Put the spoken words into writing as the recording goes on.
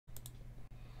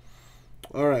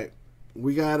All right.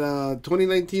 We got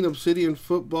 2019 Obsidian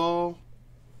football,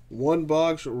 1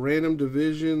 box, random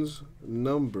divisions,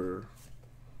 number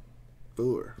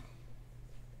 4.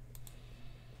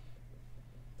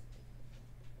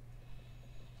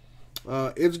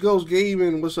 It's Ghost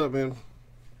Gaming. What's up, man?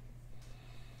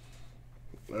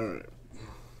 All right.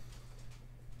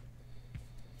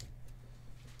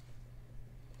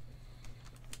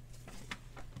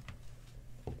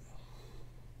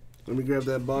 Let me grab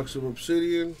that box of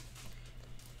Obsidian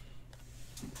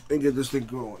and get this thing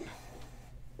going.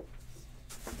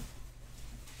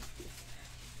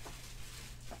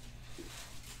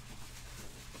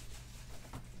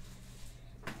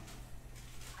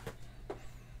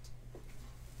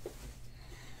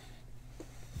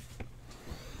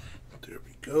 There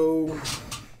we go.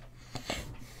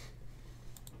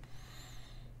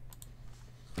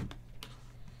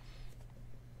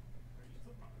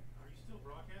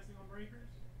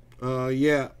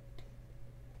 Yeah.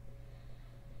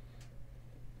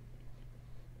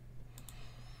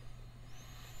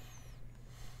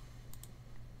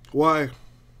 Why?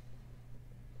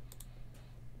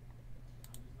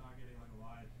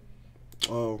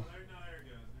 Oh.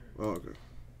 Oh, okay.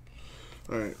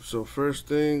 Alright, so first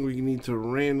thing, we need to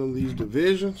random these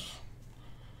divisions.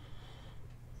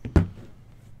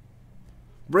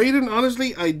 Braden,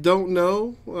 honestly, I don't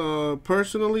know.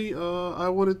 Personally, I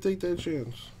wouldn't take that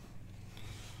chance.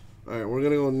 Alright, we're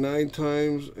going to go 9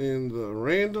 times in the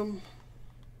random.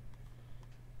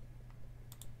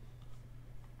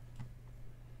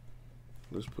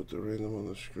 Let's put the random on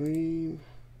the screen.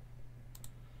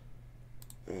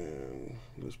 And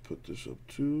let's put this up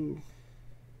too.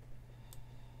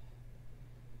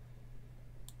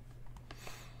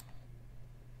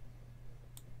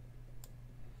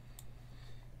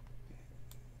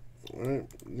 Alright,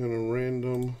 I'm going to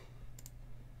random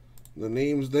the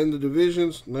names, then the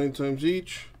divisions, 9 times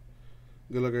each.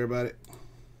 Good luck, everybody.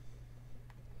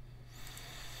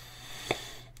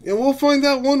 And we'll find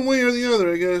out one way or the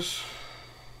other, I guess.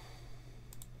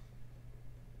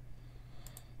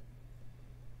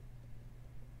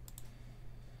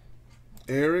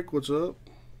 Eric, what's up?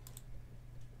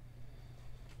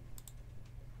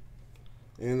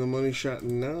 And the money shot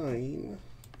 9.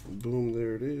 Boom,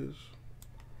 there it is.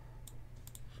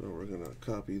 So we're going to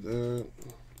copy that.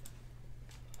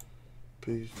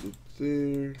 Paste it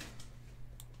there.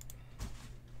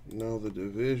 Now the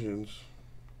divisions.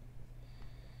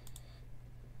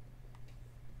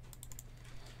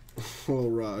 Oh,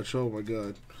 Raj. Oh, my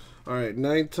God. All right,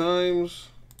 9 times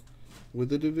with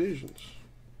the divisions.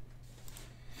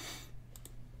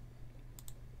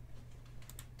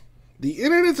 The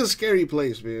internet's a scary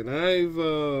place, man.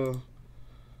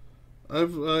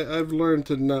 I've learned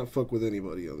to not fuck with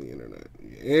anybody on the internet.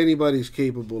 Anybody's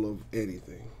capable of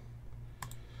anything.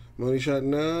 Money shot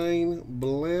 9,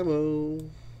 blammo.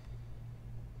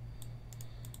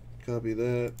 Copy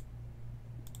that.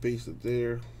 Paste it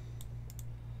there.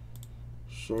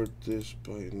 Sort this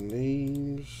by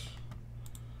names.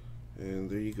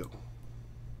 And there you go.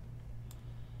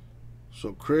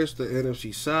 So Chris, the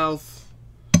NFC South.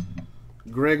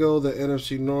 Grego, the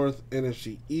NFC North,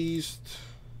 NFC East.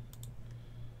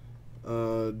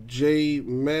 Jay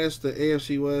Mess, the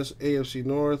AFC West, AFC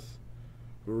North.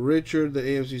 Richard, the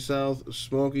AFC South.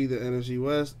 Smokey, the NFC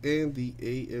West, and the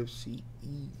AFC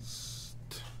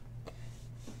East.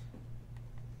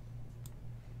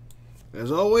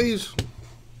 As always,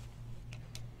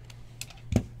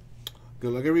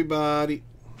 good luck, everybody.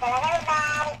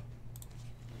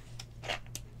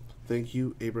 Thank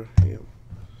you, Abraham.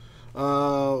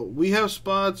 We have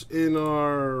spots in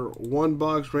our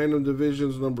 1-box random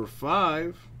divisions number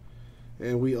 5,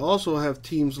 and we also have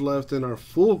teams left in our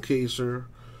full caser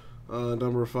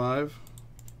number 5.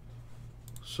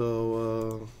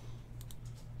 So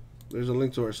there's a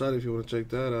link to our site if you want to check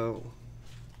that out.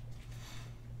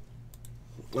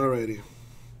 Alrighty,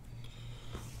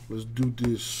 let's do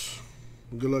this.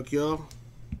 Good luck, y'all.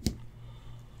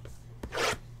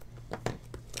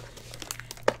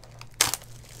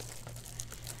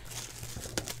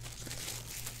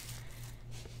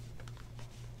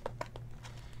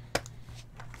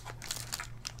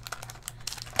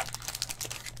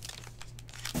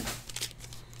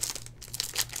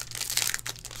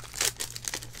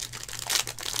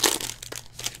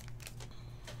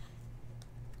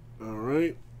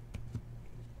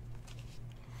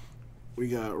 We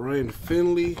got Ryan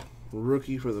Finley,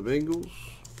 rookie for the Bengals,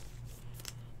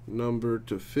 number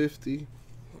 /50.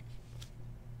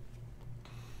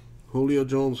 Julio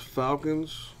Jones,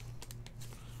 Falcons,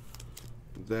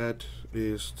 that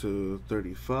is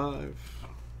 /35.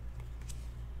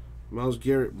 Myles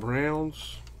Garrett,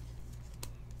 Browns.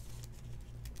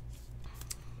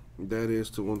 That is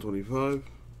to 125.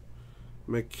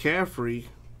 McCaffrey,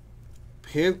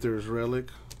 Panthers relic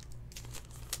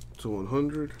to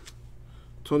 100.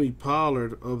 Tony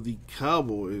Pollard of the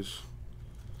Cowboys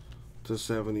to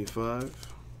 75.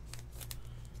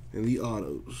 And the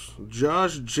autos.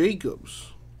 Josh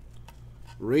Jacobs,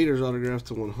 Raiders autograph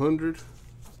to 100.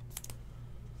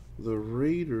 The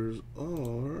Raiders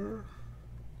are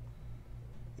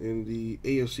in the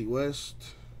AFC West.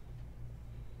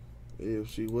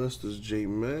 AFC West is J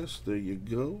Mass. There you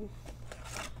go.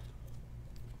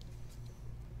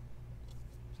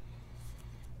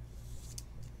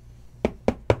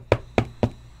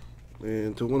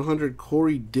 And to 100,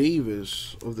 Corey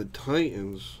Davis of the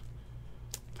Titans.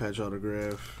 Patch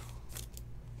autograph.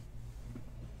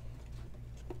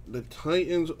 The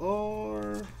Titans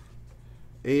are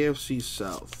AFC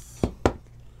South.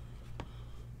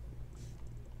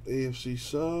 AFC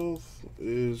South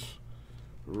is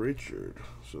Richard.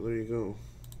 So there you go.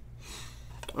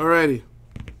 Alrighty.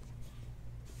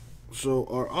 So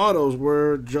our autos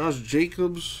were Josh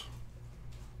Jacobs,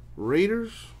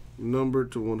 Raiders,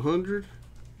 numbered to 100.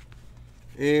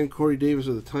 And Corey Davis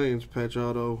of the Titans, patch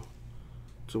auto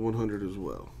to 100 as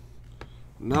well.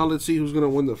 Now let's see who's going to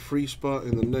win the free spot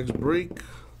in the next break.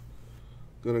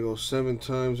 Going to go 7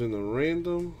 times in the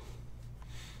random.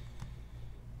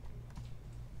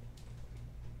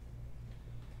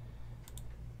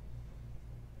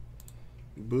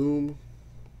 Boom.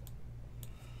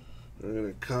 I'm going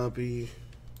to copy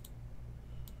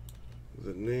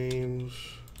the names.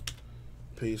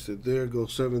 Paste it there. Go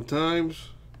 7 times.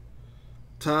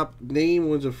 Top name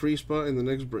wins a free spot in the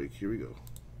next break. Here we go.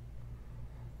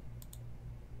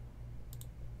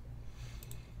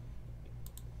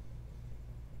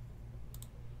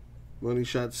 Money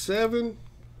shot 7.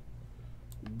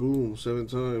 Boom, 7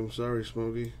 times. Sorry,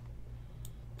 Smokey.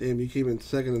 Damn, you came in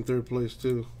 2nd and 3rd place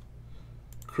too.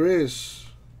 Chris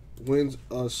wins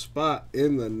a spot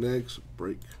in the next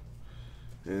break.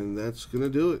 And that's going to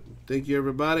do it. Thank you,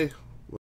 everybody.